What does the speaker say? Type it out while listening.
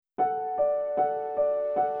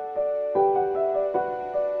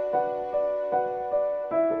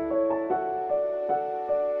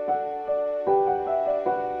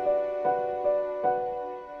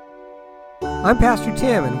I'm Pastor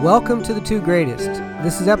Tim, and welcome to The Two Greatest.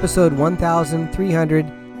 This is episode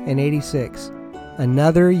 1386,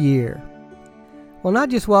 Another Year. Well, not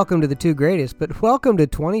just welcome to The Two Greatest, but welcome to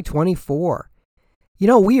 2024. You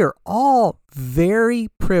know, we are all very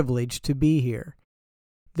privileged to be here.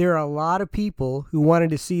 There are a lot of people who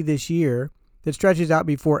wanted to see this year that stretches out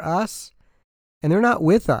before us, and they're not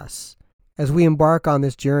with us as we embark on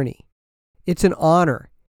this journey. It's an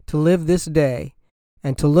honor to live this day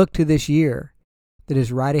and to look to this year that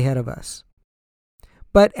is right ahead of us.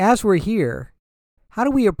 But as we're here, how do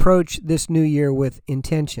we approach this new year with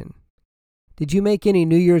intention? Did you make any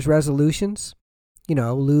New Year's resolutions? You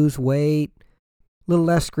know, lose weight, a little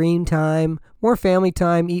less screen time, more family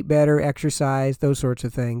time, eat better, exercise, those sorts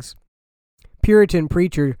of things. Puritan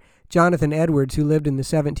preacher Jonathan Edwards, who lived in the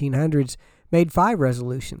 1700s, made 5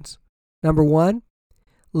 resolutions. Number 1,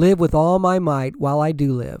 live with all my might while I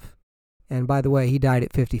do live. And by the way, he died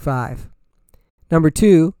at 55. Number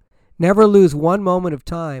 2, never lose one moment of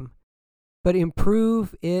time, but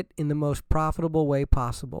improve it in the most profitable way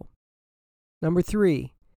possible. Number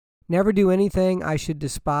 3, never do anything I should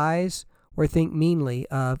despise or think meanly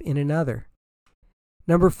of in another.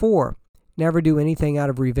 Number 4, never do anything out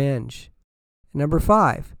of revenge. Number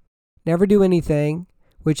 5, never do anything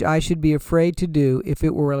which I should be afraid to do if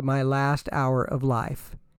it were my last hour of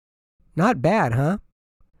life. Not bad, huh?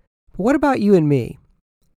 But what about you and me?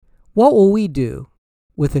 What will we do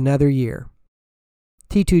with another year?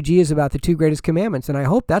 T2G is about the 2 greatest commandments, and I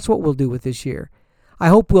hope that's what we'll do with this year. I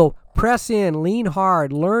hope we'll press in, lean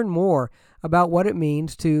hard, learn more about what it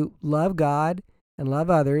means to love God and love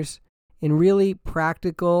others in really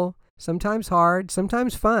practical, sometimes hard,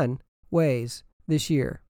 sometimes fun ways this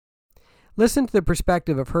year. Listen to the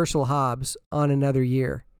perspective of Herschel Hobbs on another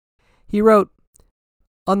year. He wrote,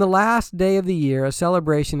 "On the last day of the year, a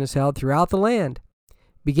celebration is held throughout the land.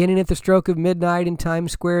 Beginning at the stroke of midnight in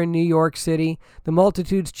Times Square in New York City, the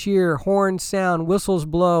multitudes cheer, horns sound, whistles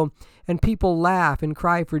blow, and people laugh and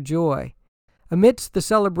cry for joy. Amidst the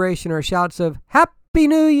celebration are shouts of, 'Happy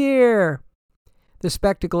New Year!' The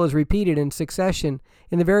spectacle is repeated in succession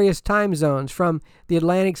in the various time zones from the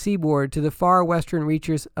Atlantic seaboard to the far western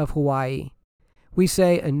reaches of Hawaii. We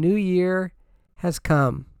say a new year has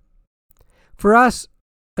come." For us,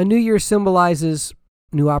 a new year symbolizes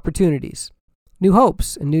new opportunities, new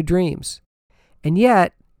hopes, and new dreams. And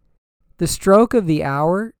yet, the stroke of the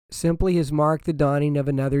hour simply has marked the dawning of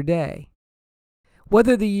another day.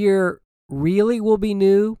 Whether the year really will be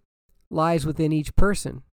new lies within each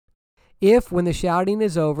person. If, when the shouting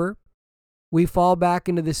is over, we fall back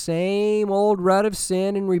into the same old rut of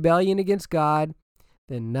sin and rebellion against God,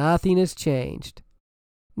 then nothing has changed.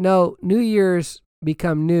 No, New Year's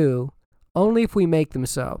become new only if we make them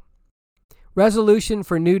so. Resolution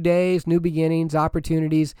for new days, new beginnings,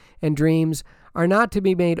 opportunities, and dreams are not to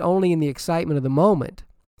be made only in the excitement of the moment,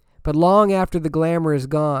 but long after the glamour is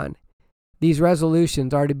gone. These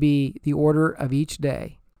resolutions are to be the order of each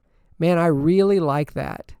day. Man, I really like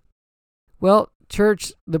that. Well,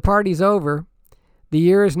 church, the party's over. The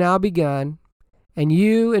year has now begun, and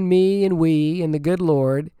you and me and we and the good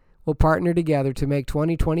Lord will partner together to make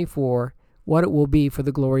 2024 what it will be for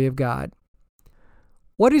the glory of God.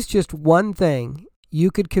 What is just one thing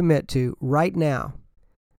you could commit to right now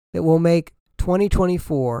that will make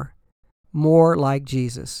 2024 more like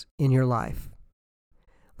Jesus in your life?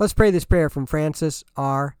 Let's pray this prayer from Francis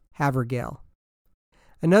R. Havergal.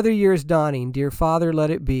 Another year is dawning, dear Father,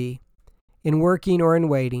 let it be. In working or in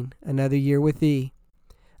waiting, another year with Thee.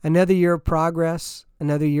 Another year of progress,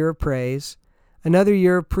 another year of praise, another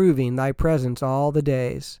year of proving Thy presence all the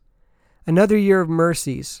days. Another year of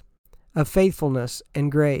mercies, of faithfulness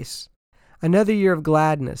and grace. Another year of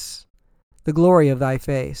gladness, the glory of Thy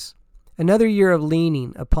face. Another year of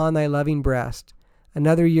leaning upon Thy loving breast.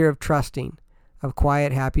 Another year of trusting, of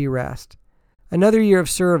quiet, happy rest. Another year of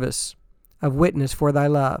service, of witness for Thy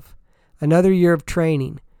love. Another year of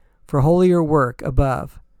training, for holier work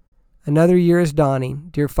above. Another year is dawning,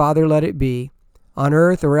 dear Father, let it be, on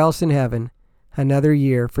earth or else in heaven, another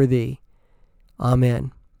year for Thee.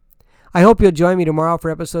 Amen. I hope you'll join me tomorrow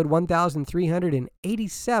for episode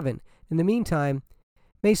 1387. In the meantime,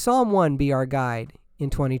 may Psalm 1 be our guide in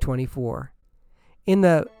 2024. In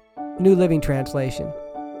the New Living Translation,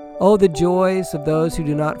 "Oh, the joys of those who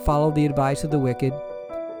do not follow the advice of the wicked,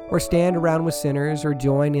 or stand around with sinners, or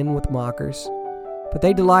join in with mockers. But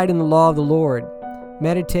they delight in the law of the Lord,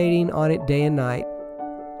 meditating on it day and night.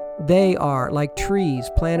 They are like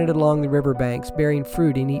trees planted along the riverbanks, bearing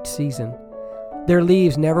fruit in each season. Their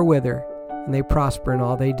leaves never wither, and they prosper in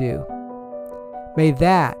all they do." May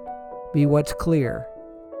that be what's clear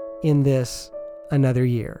in this another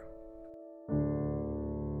year.